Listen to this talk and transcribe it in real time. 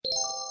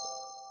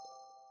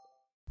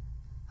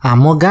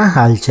आम गाँ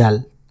हालचाल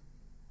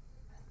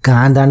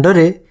गाँ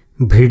दांडे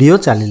भिडियो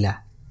चलला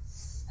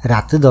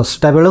रात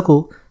 10टा बेलू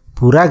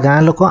पूरा गाँ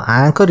लोक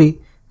आँ करी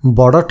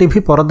बड़ टीवी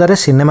परदार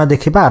सिनेमा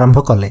देखा आरंभ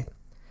कले।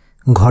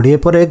 घड़िए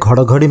पर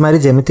घड़घड़ी मारी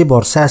जेमिति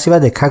वर्षा आसवा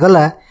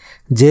देखागला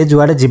जे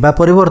जुआड़े जीवा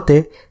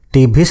परिवर्ते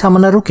टीवी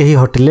सामनारू केही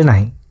हटिले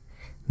नाही।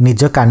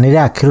 निज कानी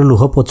आखिर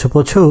लुह पोछु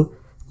पोछु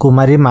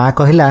कुमारी माँ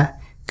कहला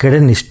केड़े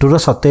निष्ठुर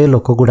सते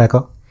लोक गुड़ाक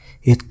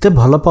एते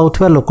भल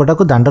पाउथिबा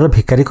लोकटाकू दांडर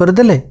भिकारी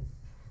करदेले।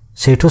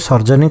 सेठू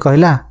सर्जनी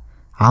कहला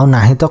आउ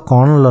नाही तो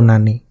कौन लो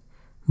नानी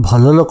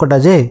भल लोकटा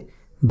जे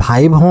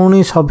भाई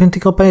भौणी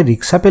सभिंतिक पई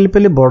रिक्शा पेली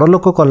पेली बड़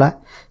लोक कला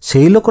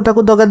सेई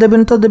लोकटाकू दगा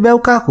देबेन तो देबे आउ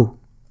काकू।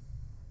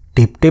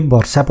 टिप टिप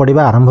वर्षा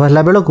पड़िबा आरंभ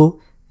होला बेलकू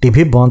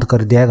टीवी बंद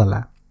कर दिया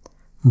गला।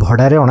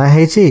 भड़ारे अणा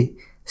हेछि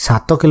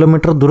 7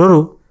 किलोमीटर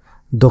दूररू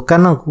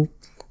दुकान को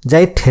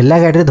जाई ठेला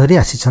गाड़ी धरी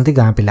आसीछंती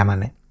गाँ पिला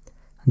माने।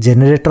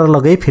 जेनेरेटर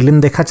लगई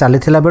फिल्म देखा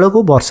चलीथिला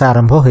बेलकू वर्षा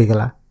आरंभ हो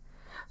गला।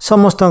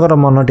 समस्तଙ୍କର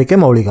मन टिके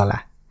मौली गला।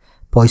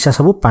 पैसा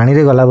सबू पानी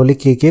रे गला बोली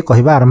किए किए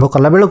कहवा आरंभ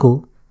कला बेलकू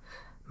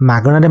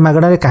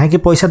मागणारे कहीं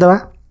पैसा देवा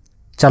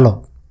चलो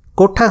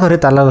कोठा घरे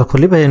ताला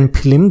खोली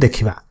फिल्म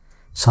देखा।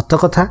 सत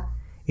कथा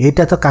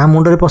एटा तो क्या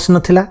मुंडरे पशि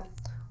नथिला।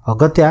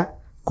 अगत्या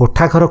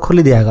कोठा घर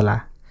खोली दिगला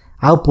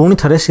आउ पुणी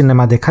थरे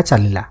सिनेमा देखा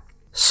चलला।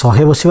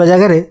 100 बसिबा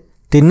जगार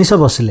 300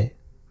 बसिले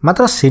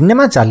मात्र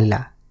सिनेमा चलला।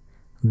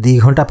 2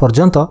 घंटा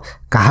पर्यंत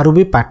काहारू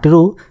भी पार्टी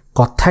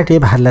कथाटे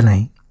बाहरला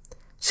नहीं।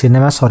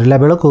 सिनेमा सरिला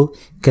बेलू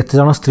केते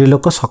जन स्त्री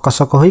लोक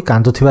सकसक होई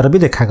कांदुथिबार भी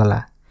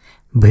देखागला।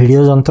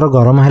 भिडियो जंत्र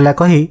गरम हैला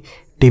कही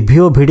टीवी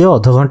और भिडियो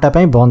अध घंटा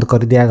पई बंद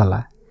कर दिया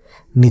गला।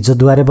 निज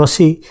दुआरे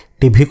बसी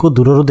टीवी को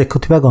दूररू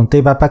देखुथिबा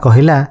गंतई बापा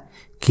कहला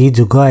कि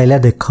जुग आइला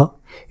देख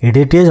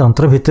एडेटिए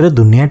जंत्र भितर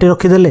दुनियाटे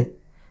रखिदेले।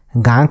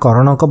 गाँ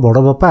करणक बड़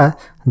बापा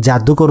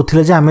जादू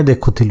करुथिले जे आमे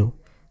देखुथिलु।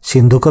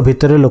 सिंधुक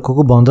भितर लोक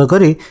को बंद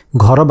करी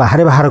घर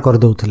बाहर बाहर कर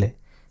दउथिले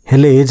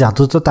हेले ए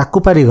जादू तो ताकू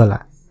पारिगला।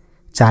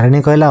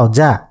 चारिणी कहला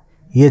अजा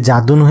ये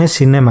जादू नुहे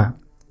सिनेमा।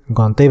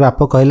 गंतई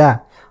बाप कहला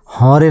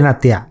हाँ रे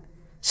नातिया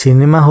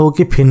सिनेमा हो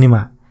कि फिनिमा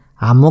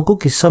आमको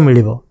किस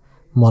मिलिबो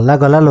मला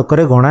गला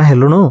लोकरे गणा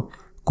हेलुणु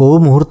कौ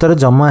मुहूर्तर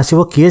जम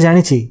आसिबो किए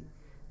जानिछि।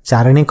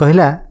 चारिणी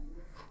कहला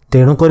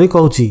तेणु करी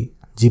कहूची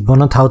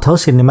जीवन थाउ थाउ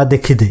सिनेमा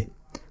देखिदे।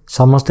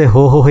 समस्ते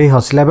हो होई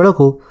हसला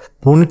बेलू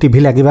पुणी टीवी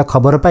लागिबा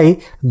खबर पाई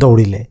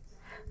दौड़िले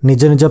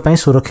निज निज पई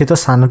सुरक्षित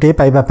स्थानटीए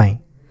पाइबा पाई।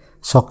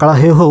 सकाळ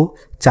हे हो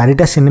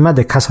 4टा सिनेमा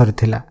देखा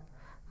सरीथिला।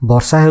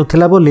 वर्षा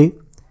हेउथिला बोली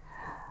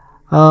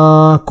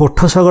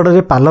कोठ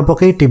शगड़े पाल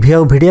पकई टीवी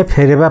आउ भिडिया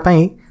फेरवा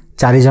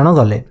 4 जण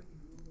गले।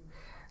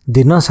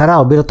 दिन सारा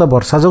अविरत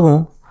वर्षा जोगु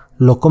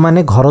लोक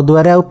माने घर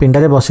दुआरे आउ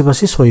पिंडारे बसी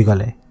बसी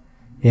सोईगले।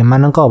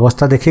 एमानक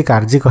अवस्था देखि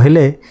कार्जी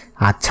कहले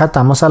आच्छा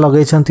तामसा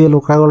लगेइछंती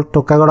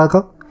टोका गड़ाक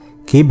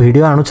कि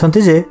भिडियो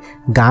आणुछंती जे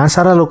गाँ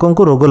सारा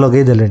लोकंकु रोग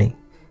लगेई देलेनी।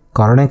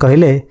 करणे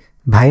कहले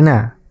भाईना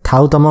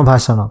थाउ तम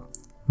भाषण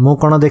मु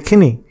कण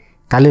देखिनी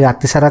काली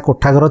राति सारा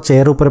कोठाघर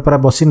चेयर उपर परा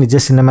बसी निजे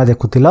सिनेमा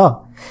देखुथिल।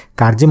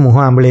 कार्जी मुह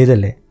आंबळेई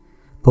देले।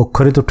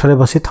 पोखरी तुठरे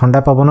बसी ठंडा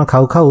पवन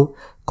खाऊ खाऊ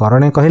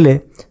करणे कहले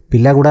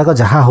पिला गुड़ाक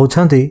जहा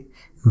होउछंती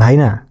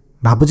भाईना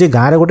भाबुजी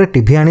गाँ रे गोटे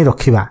टीवी आनी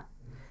रखिबा।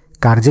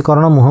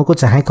 कार्यकरण मुह को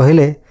चाहे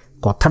कहले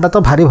कथाटा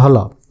तो भारी भल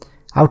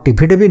आउ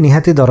टीवीटे भी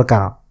निहाती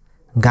दरकार।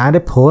 गाँ रे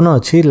फोन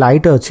अच्छी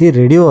लाइट अच्छी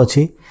रेडियो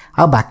अच्छी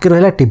आ बाकी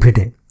रहा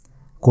टीवीटे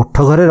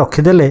कोठ घरे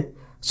रखिदेले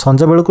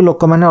संज बेलू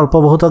लोक मैंने अल्प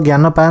बहुत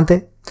ज्ञान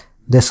पाते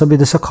देश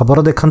विदेश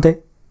खबर देखते।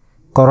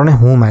 करणे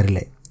हूँ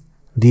मारिले।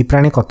 2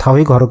 प्राणी कथा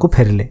होई घर को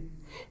फेरिले।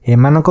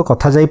 एमानक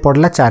कथा जाई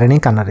पड़ला चारिणी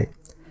कानरे।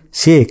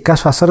 सी एका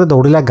श्वासरे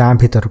दौड़िला गाँ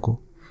भीतर को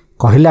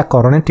कहला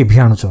करणे टीवी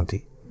आणुचंती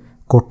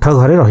कोठ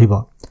घरे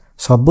रहिबो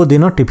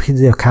सबुदिन टीवी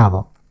देखा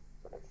हबो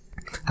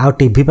आउ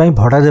टीवी पाई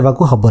भड़ा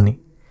देबाकू हबनी।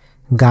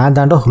 गाँ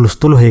दांड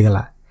हुलस्थुल हो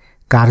गला।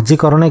 कार्जी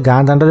करणे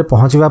गाँ दांडे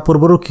पहुँचवा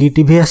पूर्व कि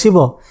टीवी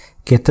आसीबो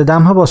केते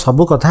दाम हबो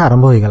सबू कथा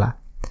आरंभ हो गला।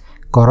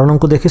 करण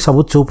को देखि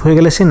सबू चुप हो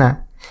गले सिना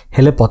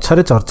हेले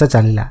पछरे चर्चा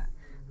चलिला।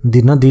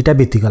 दिन 2टा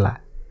बीतीगला।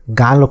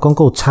 गाँ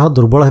लोकंको उत्साह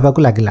दुर्बल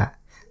होबाकू लागिला।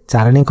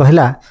 चारिणी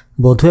कहला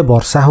बोधुए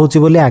वर्षा होउची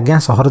बोली आज्ञा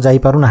सहर जाई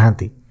पारु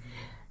नाहांती।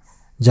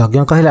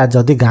 यज्ञ कहला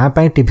जदि गाँ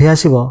पाई टीवी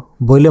आसीबो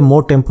बोइले मो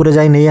टेम्पुरे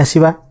जाई नहीं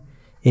आसीबा।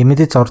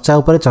 एमिति चर्चा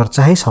उपरे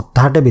चर्चा ही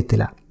सप्ताहटे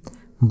बीतिला।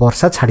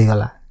 वर्षा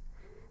छाड़ीगला।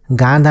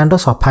 गाँ दांड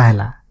सफा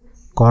हैला।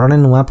 करणे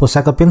नुआ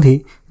पोशाक पिंधि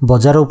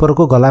बजार उपर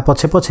को गला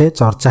पछे पछे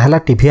चर्चा हैला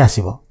टीवी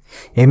आसीबो।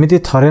 एमिति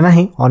थरे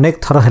नाही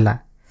अनेक थर हैला।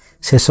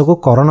 शेषको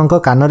करणଙ୍କ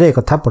कानरे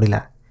एकथा पड़िला।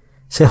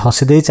 से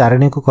हसीदेई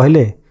चारिणी को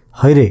कहले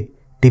हईरे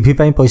टीवी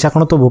पाई पैसा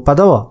कौन तो बोपा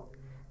दब।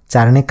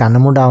 चारिणी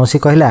कानमुंडा आउसी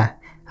कहला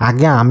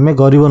आज्ञा आमे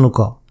गरीब लुक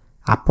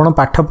आपण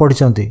पाठ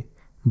पढ़िचंती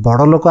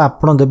बड़ लोक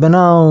आपण देबे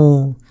ना।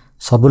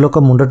 सबु लोक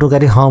मुंड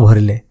टुकारी हाँ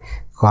भरिले।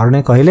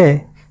 करणे कहले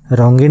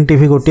रंगीन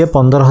टीवी गोटे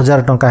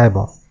 15,000 टंका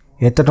हेबो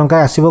एते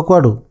टंका आसीबो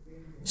कुआडू।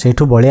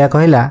 सेठू बलिया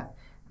कहला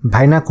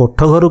भाईना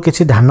कोठ घरू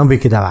किछि धान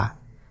बिकिदेवा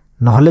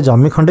नहले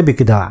जमी खंडे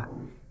बिकिदेवा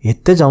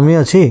एते जमी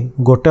अच्छी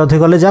गोटे अधे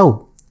गले जाऊ।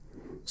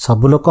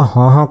 सबु लोक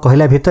हाँ हाँ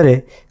कहला भितरे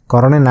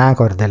करणे ना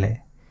करदेले।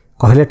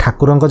 कहले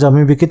ठाकुरंक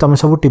जमी बिकी तमे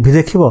सब टीवी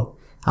देखिबो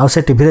आउ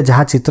से टीवी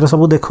जहाँ चित्र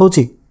सबू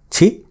देखौछि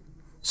छी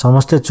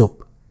समस्ते चुप।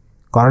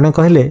 करणे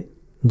कहले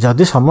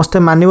जदि समस्ते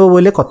मानिबो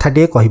बोले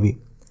कथाटिए कहबी।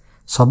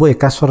 सबू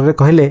एका स्वर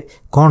कहले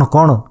कौन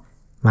कौन।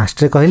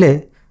 मास्टर कहले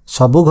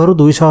सबू घर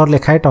 200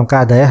 लेखाएं टंका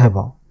आदाय हेब।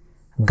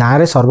 गाँव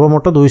में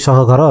सर्वमोट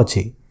 200 घर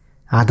अच्छी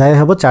आदाय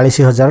हेब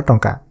 40,000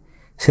 टंका।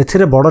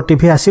 से बड़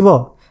टीवी आसीबो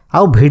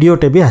आउ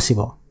भिडियोटे भी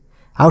आसीबो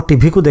आउ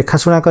टीवी को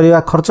देखाशुना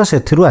करने खर्च से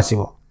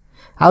आसीबो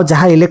आउ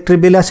जहाँ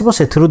इलेक्ट्रिक बिल आसीबो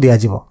सेथिरु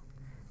दियाजिबो।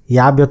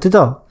 या व्यतीत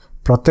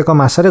प्रत्येक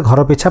मासरे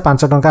घर पिछा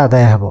 5 टंका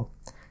आदाय हेब।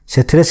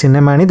 सेथिरे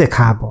सिनेमा आनी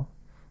देखा हेब।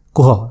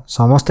 कुह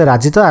समस्ते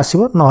राजी तो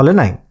आसीबो नहले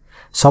नाही।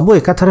 सबू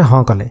एकाथरे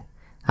हाँ कले।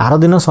 आर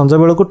दिन संज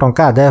बेलू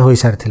टंका आदाय हो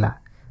सारी।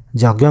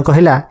 यज्ञ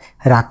कहला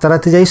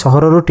राताराति जाई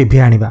सहररू टीवी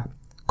आनिबा।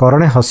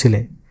 करणे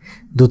हसिले।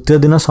 द्वितीय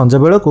दिन संज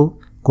बेलू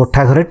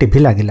कोठा घरे टीवी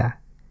लागिला।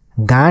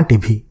 गाँ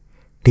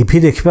टीवी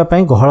देखिबा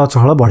पई गहळ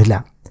चहळ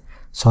बढ़िला।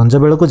 संज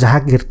बेलू जहाँ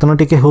कीर्तन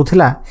टिके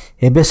होउथिला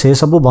एबे से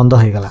सबू बंद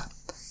हो गला।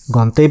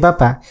 गंतेई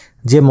बापा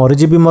जे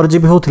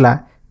मरिजीबी होउथिला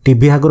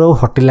टीवी आगुर आउ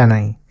हटिला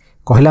नाही।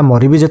 कहला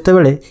मरिबी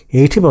जेतेबेले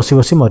एइठी बसी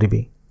बसी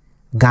मरिबी।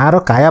 गाँर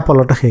काया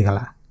पलट हो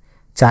गला।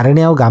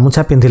 चारिणी आउ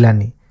गामुछा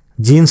पिंधिलानी,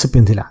 जीन्स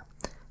पिंधिला।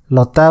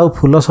 लता आउ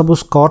फूल सबू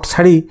स्कर्ट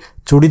छाड़ी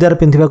चूड़ीदार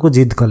पिंधिबाकू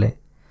जिद कले।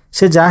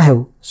 से जा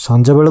हेउ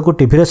संज बेलू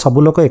टीवी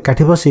सबू लोक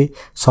एकाठी बसी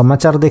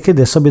समाचार देखि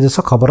देश विदेश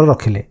खबर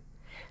रखिले।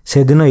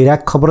 से दिन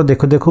इराक खबर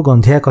देखु देखु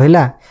गंधिया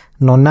कहला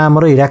नना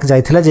आमर इराक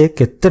जाइथिला जे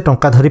केते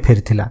टंका धरी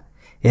फेरिथिला।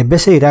 एबे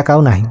से इराक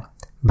आउ नाही,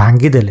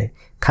 भांगीदेले।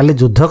 खाली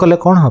युद्ध कले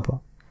कौन हम।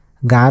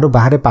 गाँव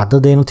बाहर पाद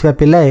देनुथिबा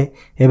पिलाए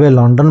एबे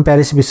लंडन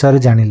प्यारिस विषय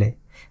जानिले।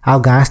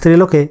 आउ गाँ स्त्री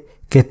लोके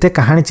केते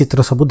कहानी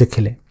चित्र सबू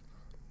देखिले।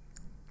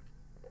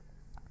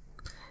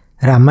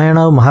 रामायण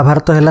और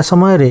महाभारत हैला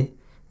समय रे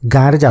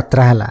गाँव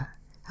यात्रा हैला।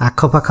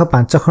 आखपाख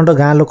 5 खंड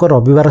गाँ लोक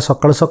रविवार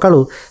सकाळु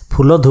सकाळु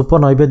फूल धूप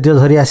नैवेद्य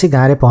धरी आसी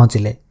गाँव में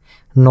पहुँचिले।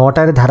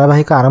 9टारे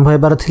धारावाहिक आरंभ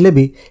होबार थिले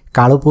भी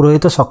काळू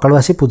पुरोहित सकाळु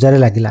आसी पूजारे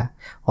लागिला।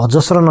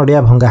 अजस्र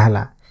नड़िया भंगा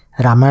हैला।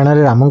 रामायण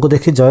रे राम को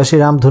देखि जय श्री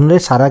राम धुन रे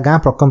सारा गाँ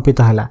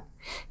प्रकम्पित हैला।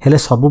 हेले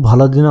सबु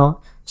भल दिन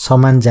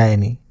समान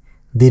जाएनी।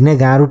 दिने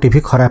गाँव टीवी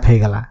खराब हो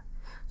गला।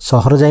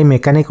 सहर जाई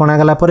मेकानिक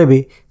अणागला पर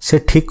भी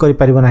से ठीक करि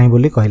परिबो नाही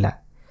बोली कहला।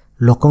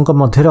 लोकंक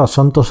मध्य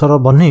असंतोषर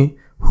बन्ही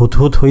हुत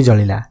हुत होई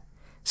जलिला।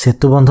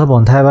 सेतुबंध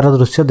बंधा हेबार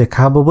दृश्य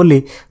देखा हबो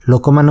बोली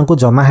लोक माननकु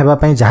जमा हेबा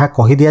पई जहा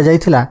कहि दिया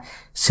जाइथिला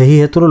सेही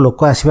हेतुर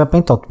लोक आसीबा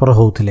पई तत्पर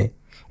होउथिले।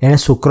 एणे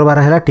शुक्रवार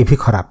हैला टीवी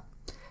खराब।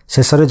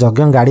 शेषरे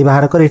यज्ञ गाड़ी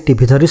बाहर करी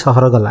टीवी धरी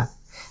सहर गला।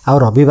 आउ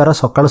रविवार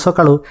सकाळु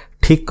सकाळु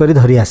ठीक करी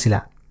धरी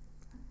आसिला।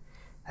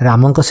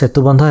 रामंक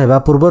सेतुबंध हेबा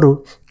पूर्वरु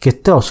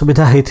केते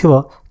असुविधा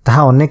हेइथिबो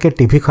ताहा अनेके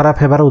टीवी खराब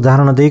हेबार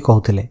उदाहरण देई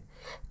कहउथिले।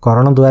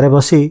 करण दुआरे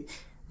बसी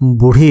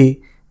बुढ़ी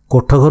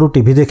कोठघर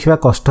टीवी देखिबा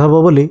कष्ट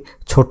हेबो बोली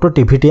छोटो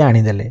टीवीटी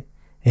आनिदेले।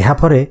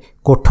 एहापरे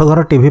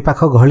कोठघर टीवी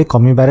पाख गहली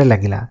कमिबारे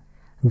लागिला।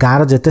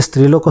 गाँर जेते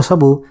स्त्री लोक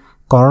सबू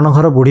करण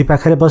घर बुढ़ी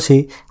पाखे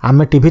बसी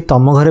आमे टीवी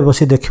तम घरे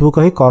बसी देखिबू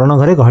कही करण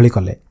घरे गहली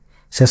कले।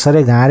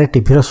 शेषरे गाँव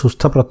टीवीर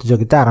सुस्थ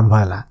प्रतियोगिता आरंभ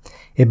हैला।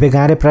 एबे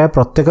गाँव प्राय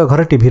प्रत्येक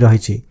घर टीवी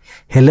रही।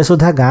 हेले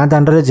सुधा गाँ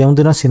दांडरे ଯେଉଁ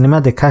दिन सिनेमा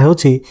देखा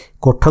हेउछि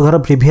कोठघर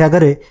टीवी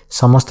आगरे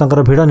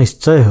समस्तଙ୍କର ଭିଡ଼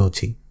निश्चय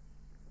हेउछि।